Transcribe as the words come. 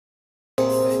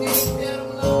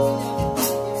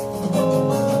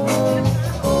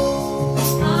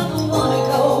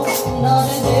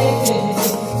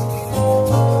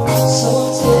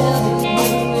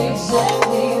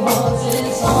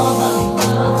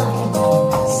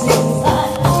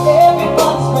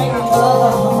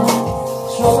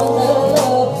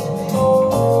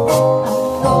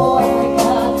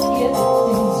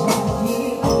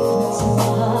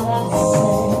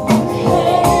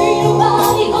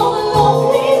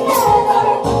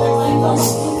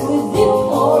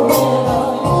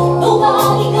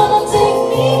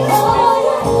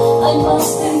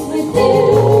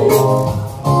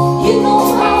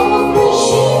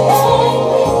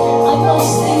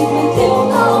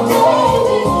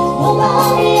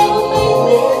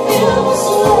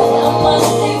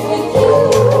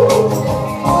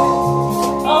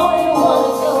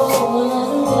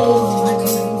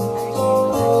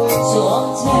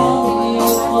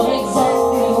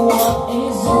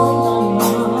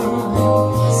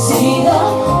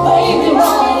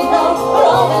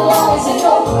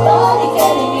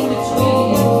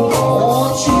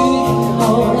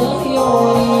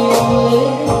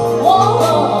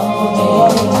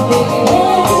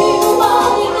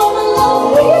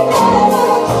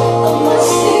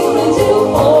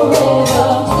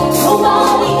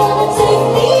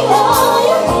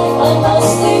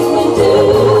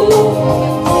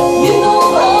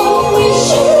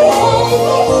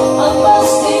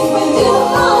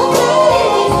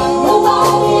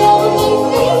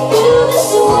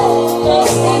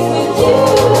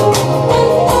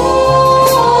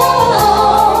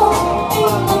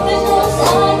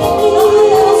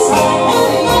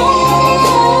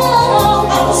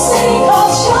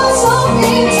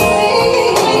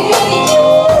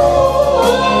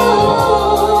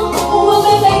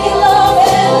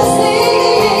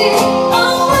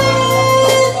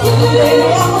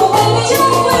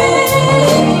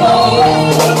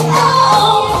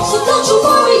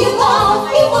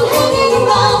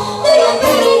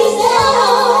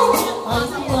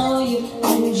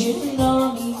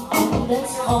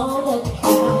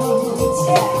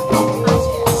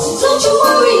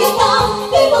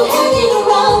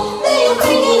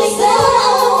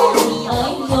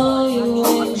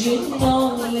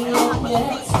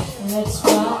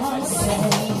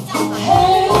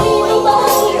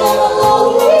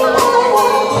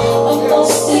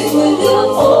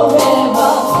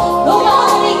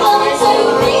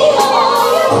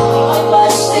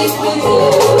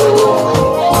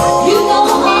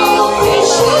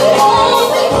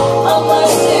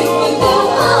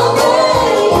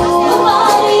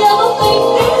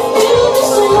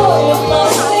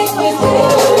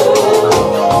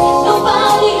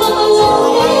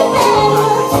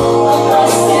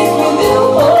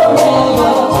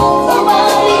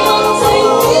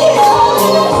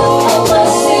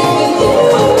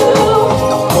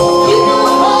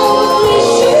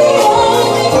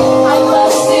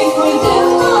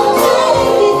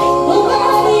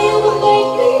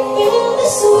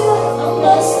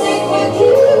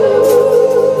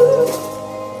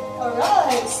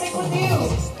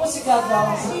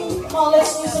Come on,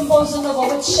 let's do some bossa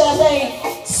nova with Chalet.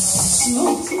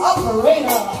 Smooth operator.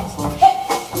 Hey.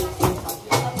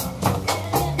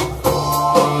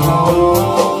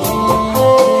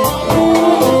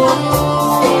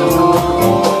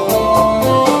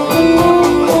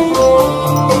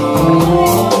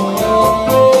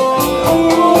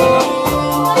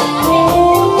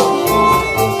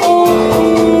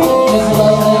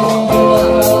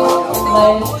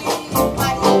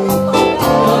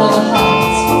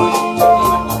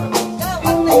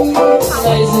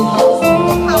 Blazing hot,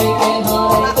 making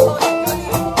hot.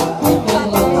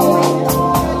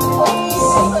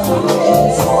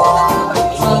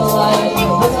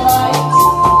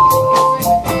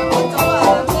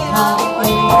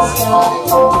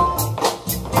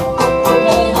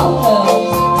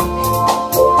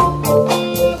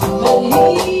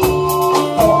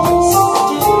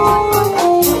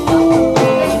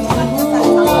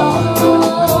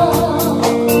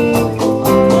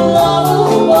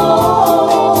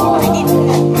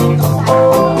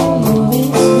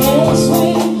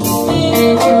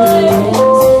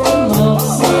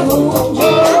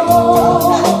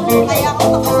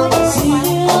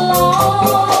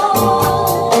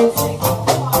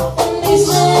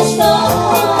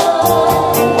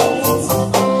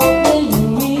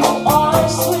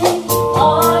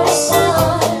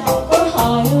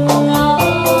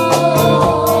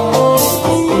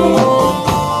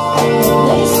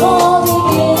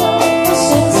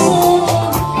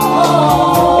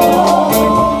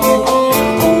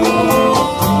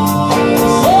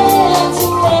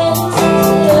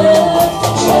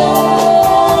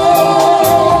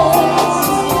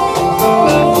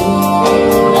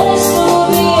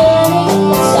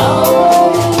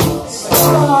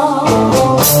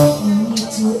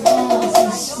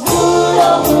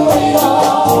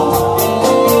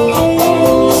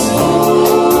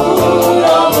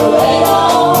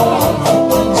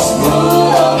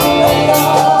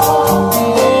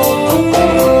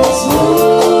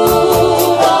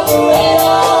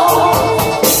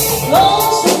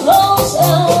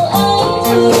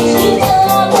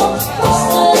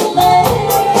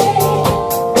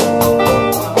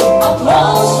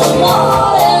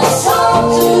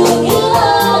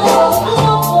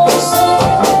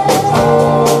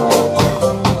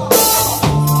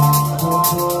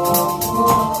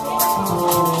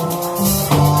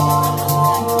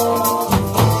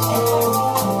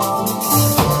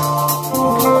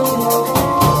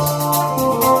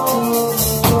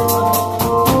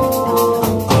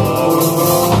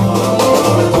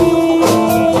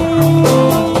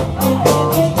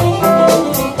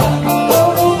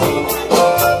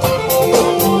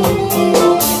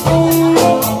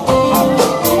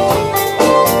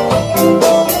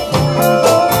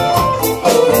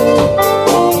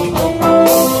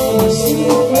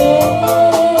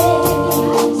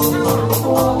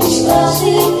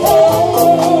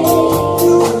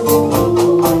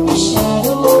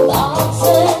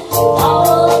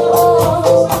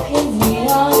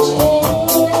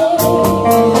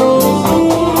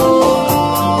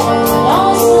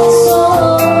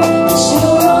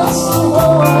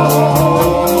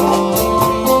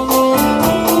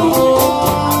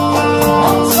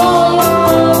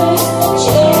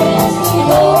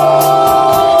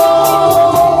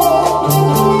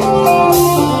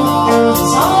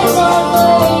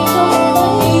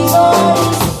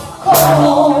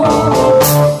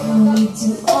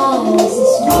 is a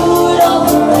smooth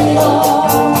operator.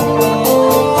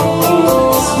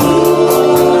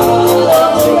 Smooth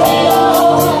operator.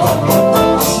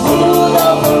 Smooth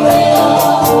operator.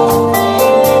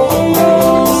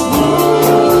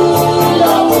 Smooth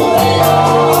operator.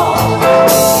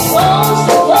 Close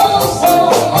the close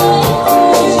and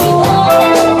cruise you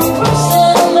down,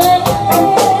 crossing man.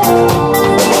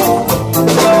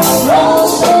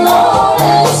 Rose alone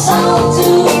and sound to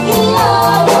be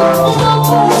out, no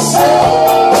per se.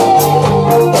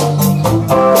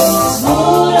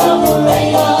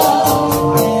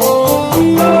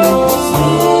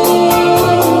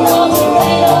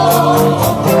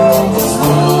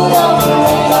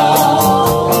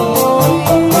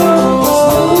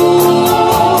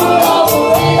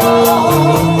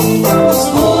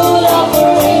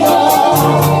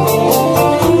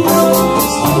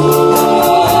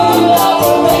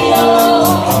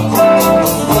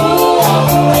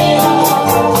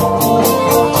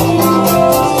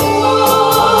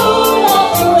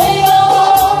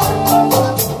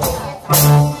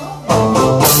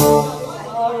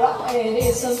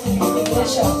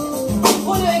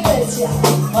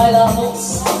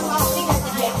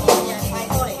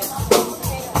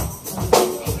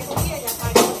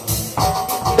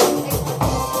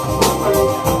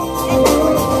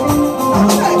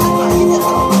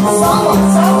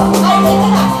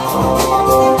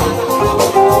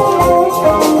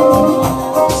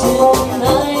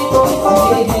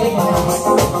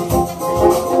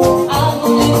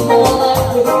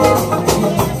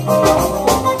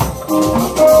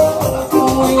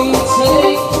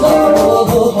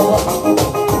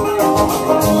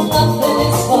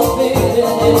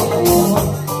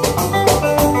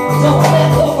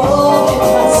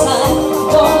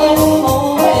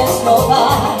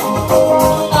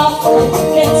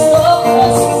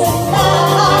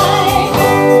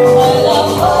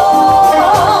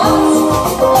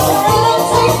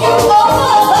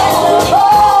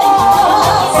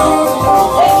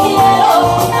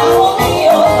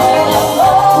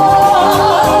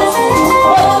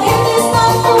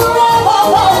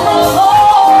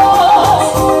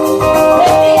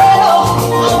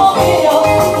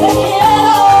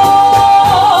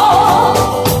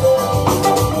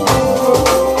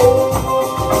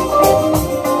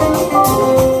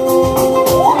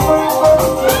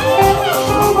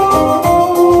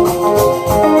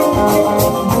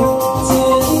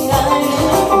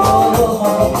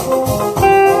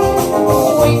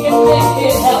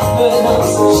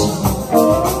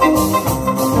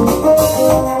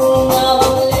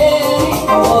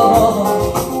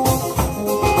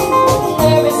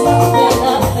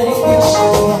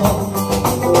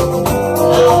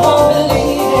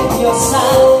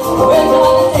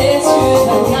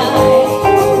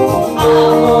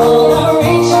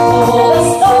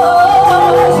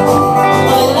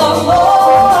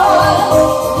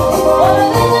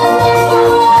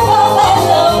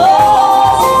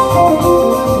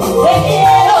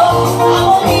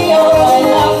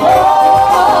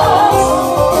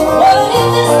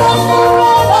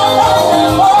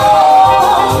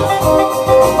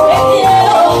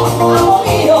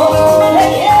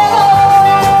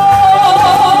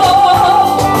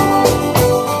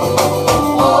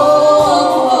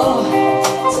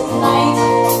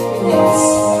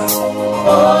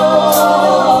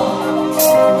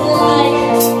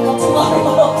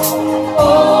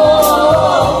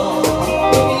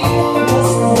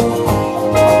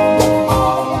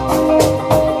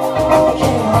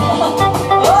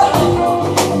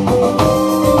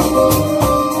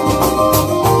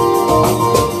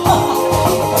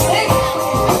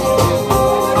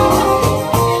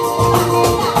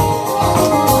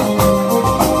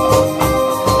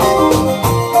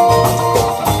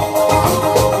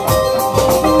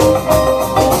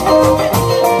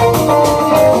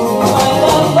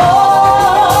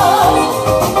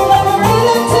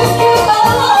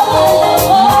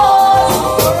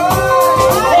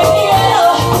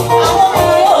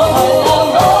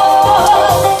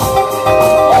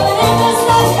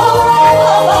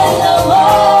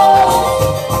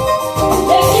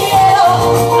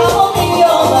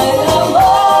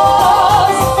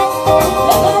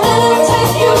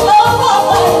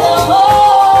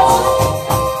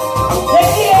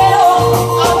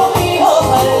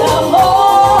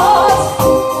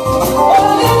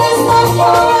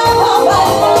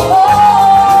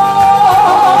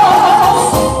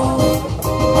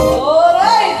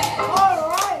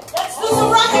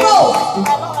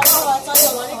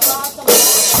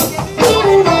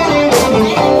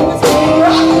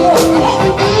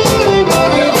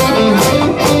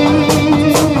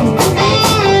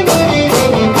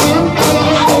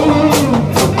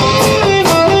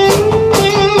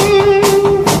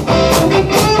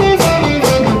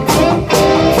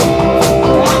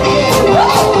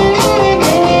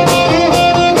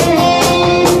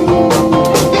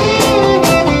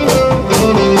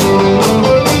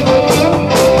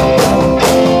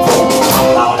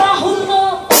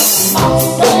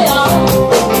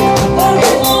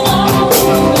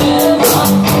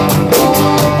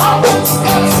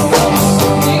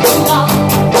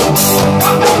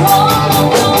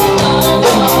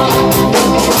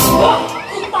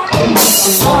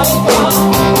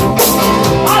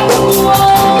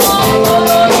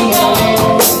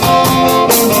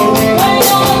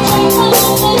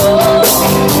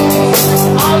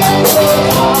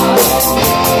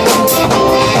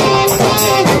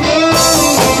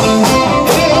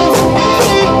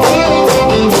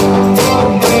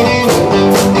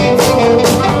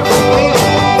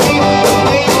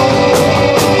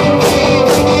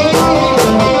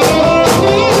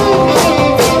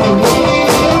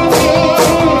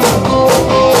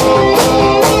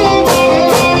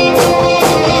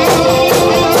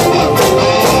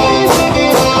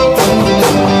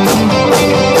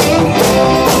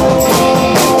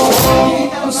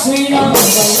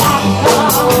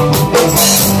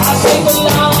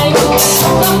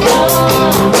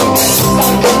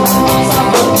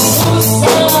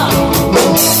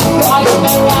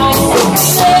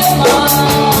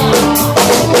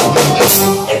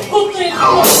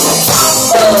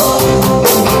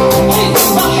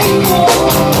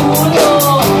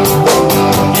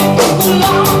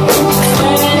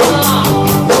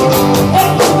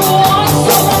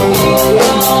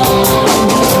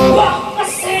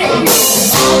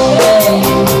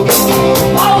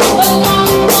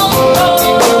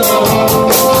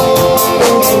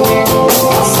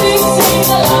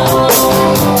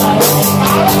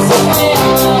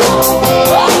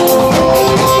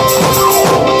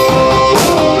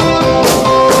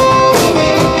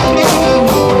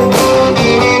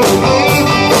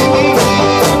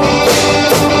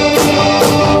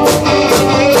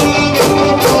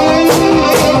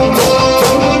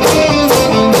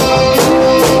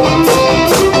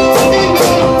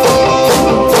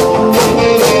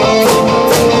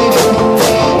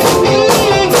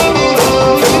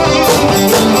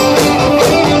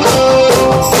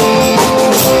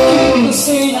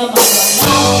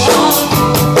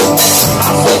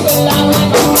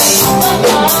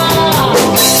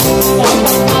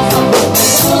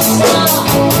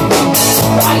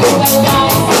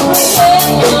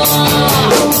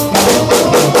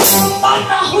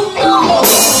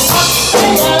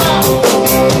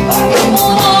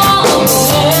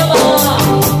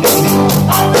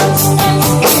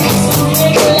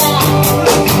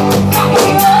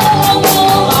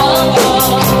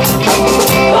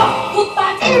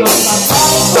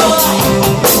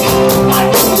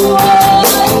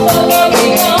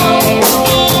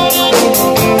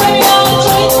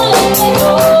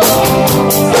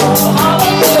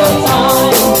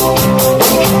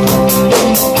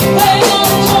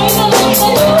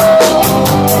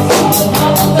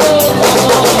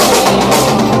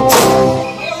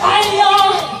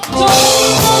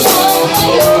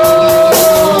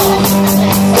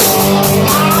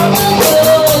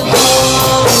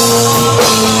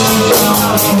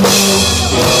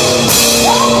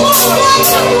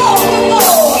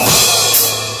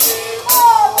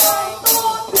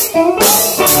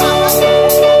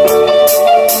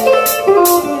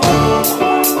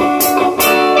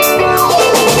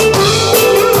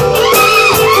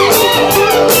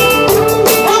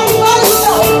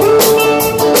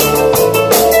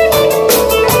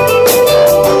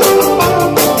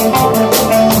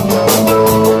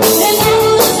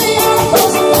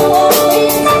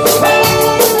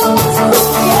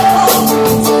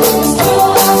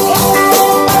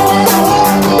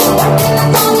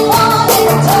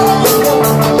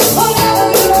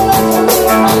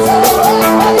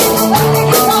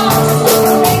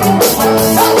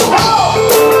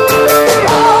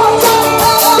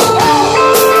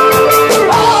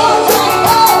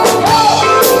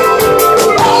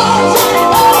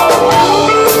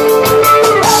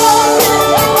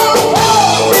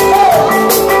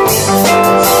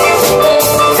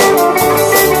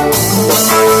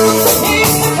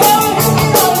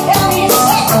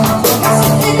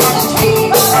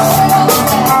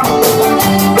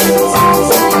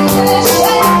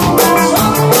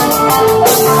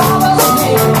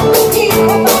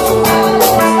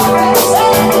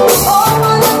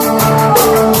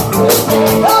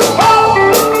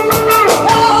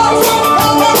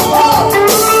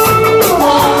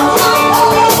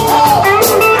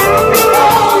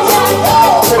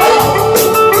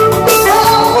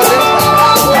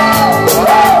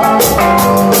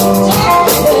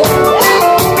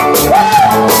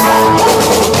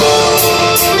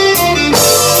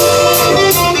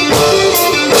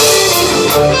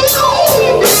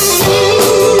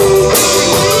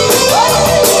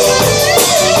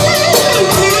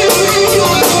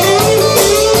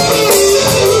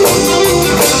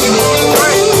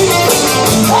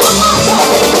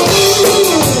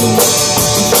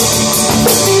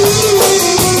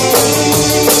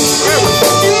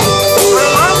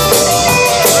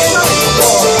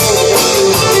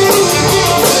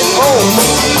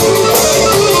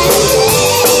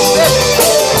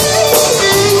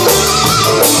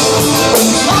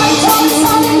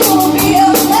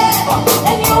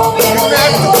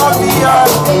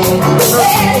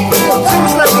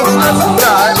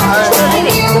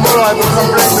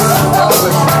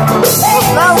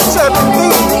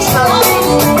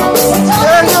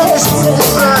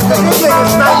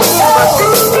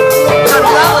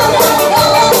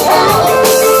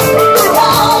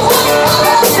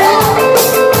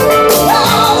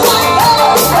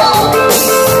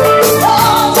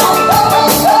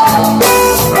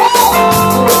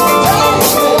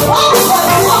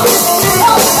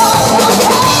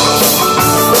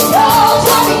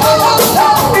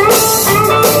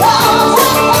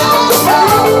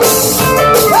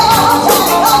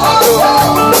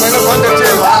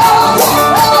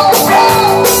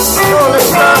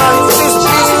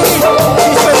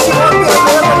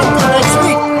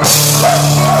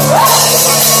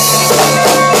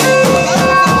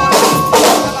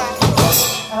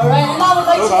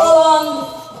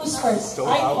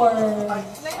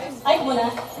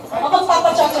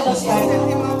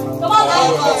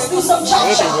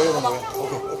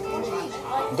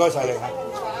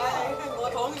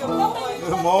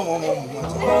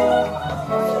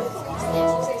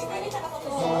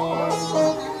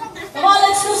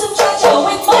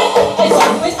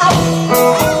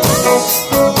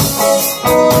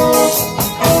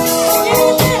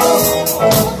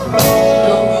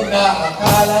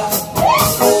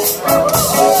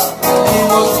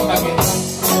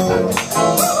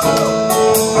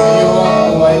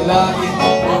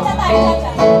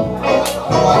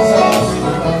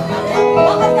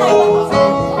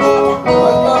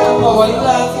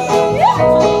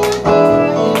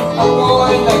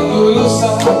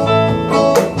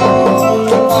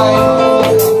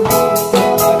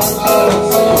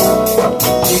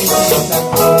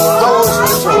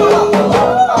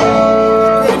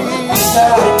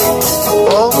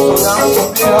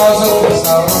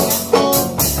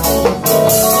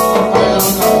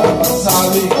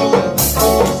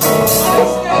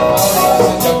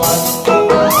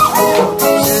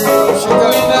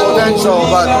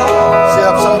 But she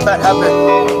have something bad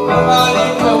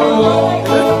happen.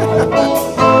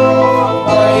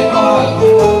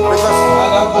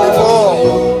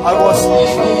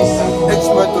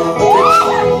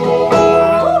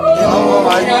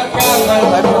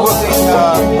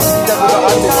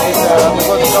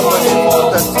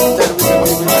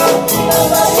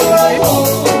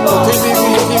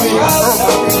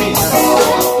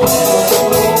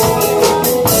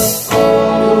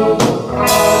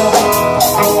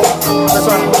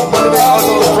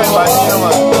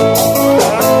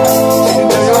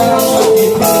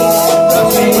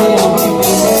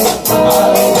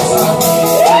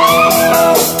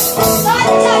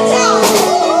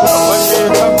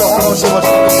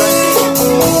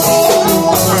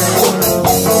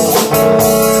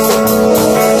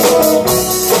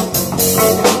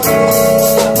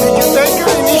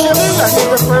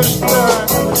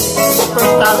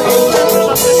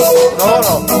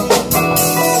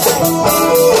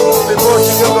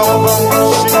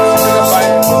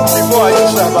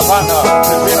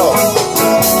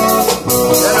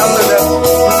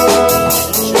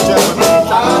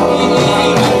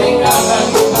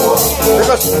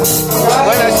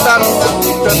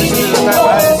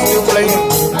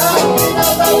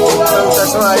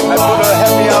 I put a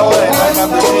happy hour and I'm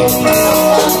everything.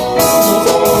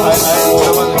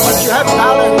 So but you have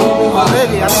talent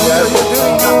already. I mean, you're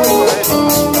doing something already.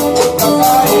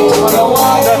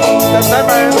 That time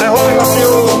I holding a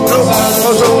few groups.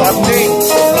 Also I'm doing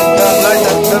the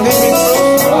living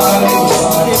group.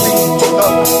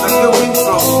 The living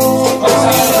group.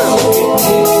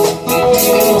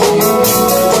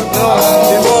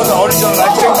 Before the original, I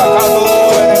take my cargo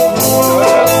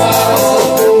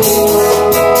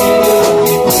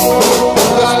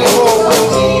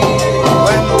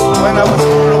when I was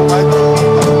little,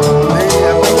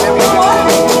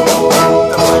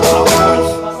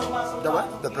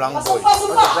 the brown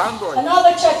boy.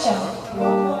 Another cha-cha.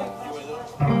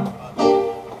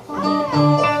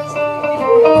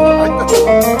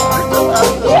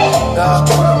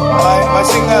 My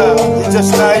singer, he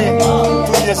just died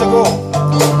 2 years ago.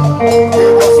 He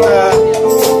was the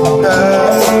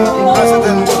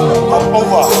president of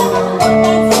OVA.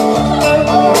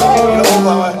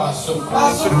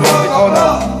 They call him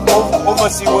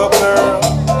Overseas Worker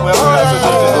Welfare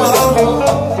Association.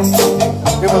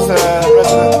 He was the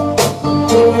president.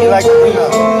 He liked the winner.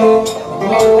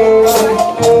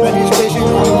 When he's stationed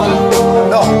on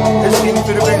no, he's in the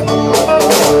Philippines.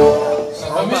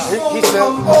 He's a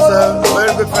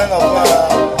very good friend of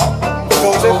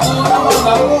Joseph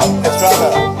Estrada.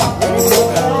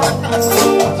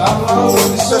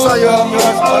 That's why you asked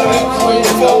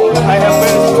I have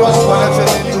very strong connection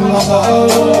in the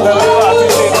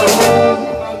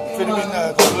Philippine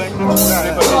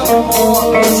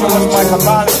she was my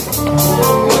Kamale.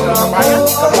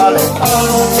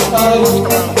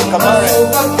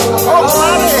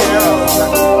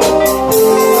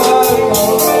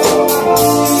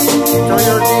 So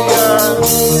you're the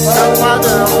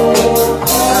grandfather of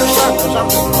her son or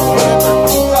something?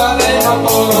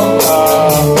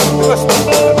 Because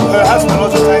her husband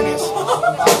was Chinese.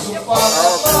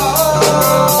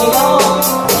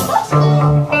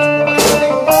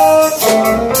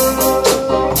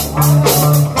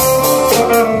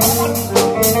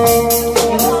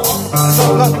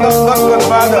 Not good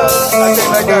father, I think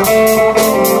like that.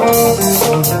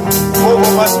 Both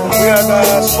of us, we are the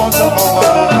sponsor of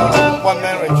one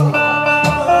marriage.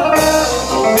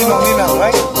 Nina,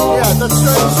 right? Yeah, that's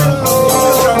right.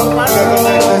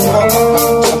 Let's go.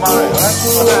 Kamari,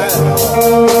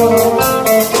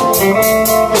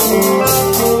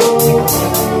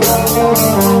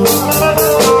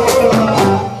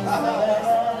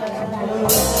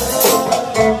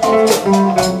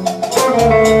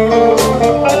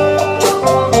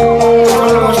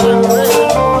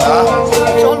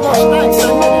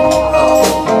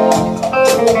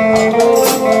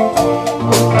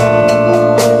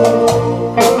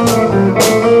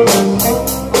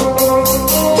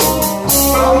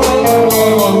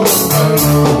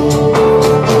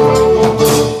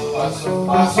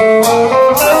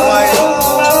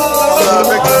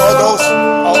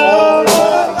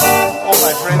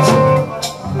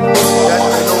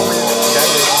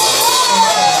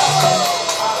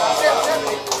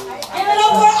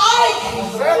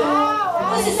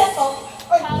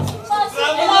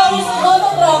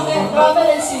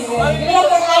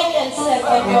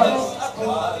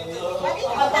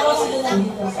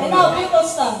 And now people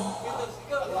stand.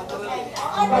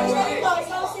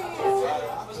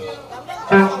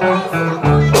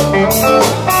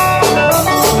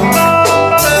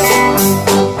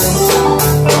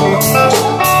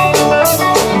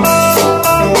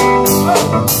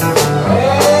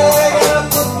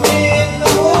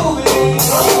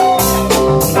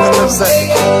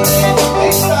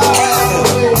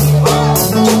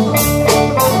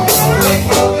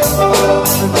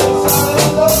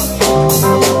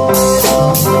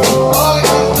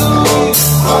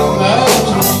 Oh,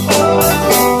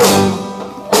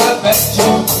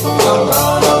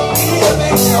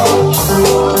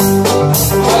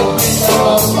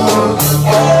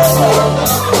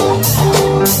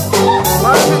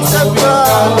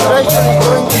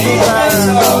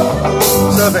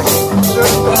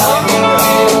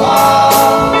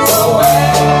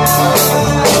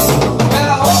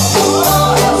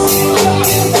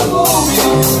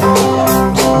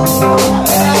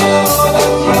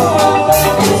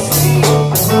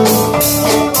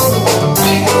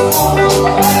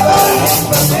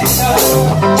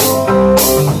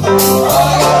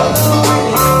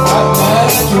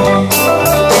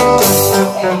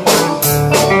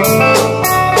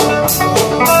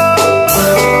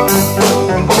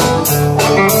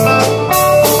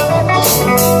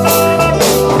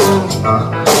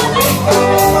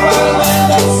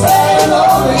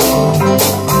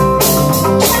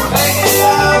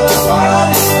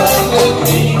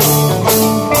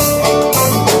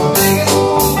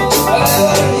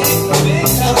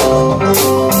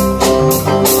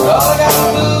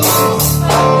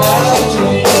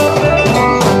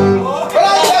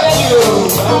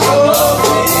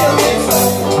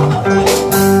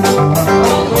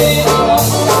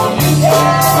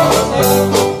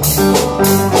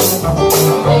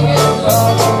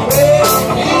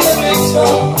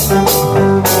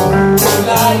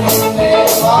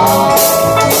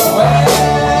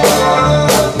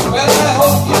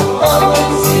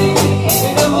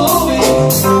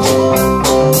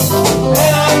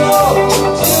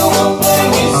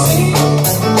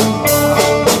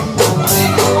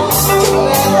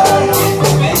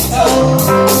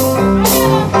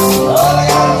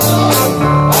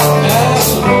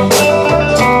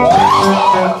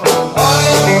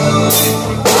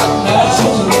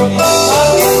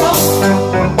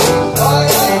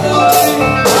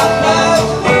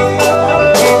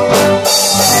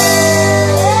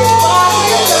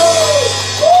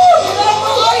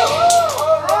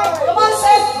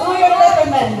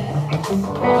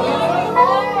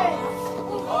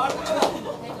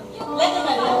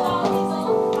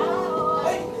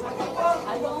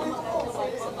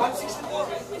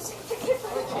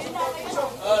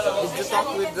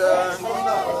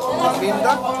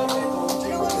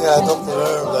 Yeah, I talked to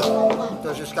her, but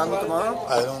So she's coming tomorrow?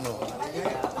 I don't know.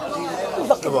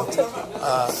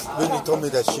 When you told me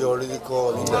that she already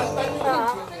called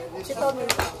Linda. She told me.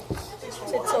 She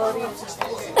said sorry.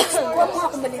 Huwag mo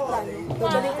ako malit lang.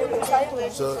 Babalik ko yung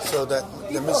sa'yo. So that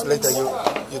means later you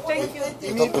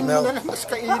talk to Mel. Mas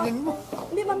kainin mo.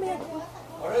 Hindi, mamaya.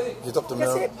 You talk to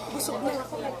Mel. Kasi busog na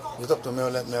ako. You talk to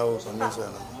Mel, let Mel convince her.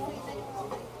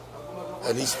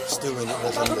 At least still when it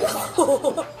doesn't there.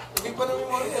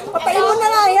 Patayin mo na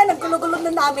nga yan. Naggulo-gulo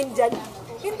na namin dyan.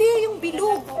 Hindi yung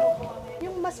bilog.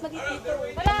 Yung mas maliit dito.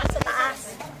 Wala. Sa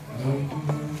taas.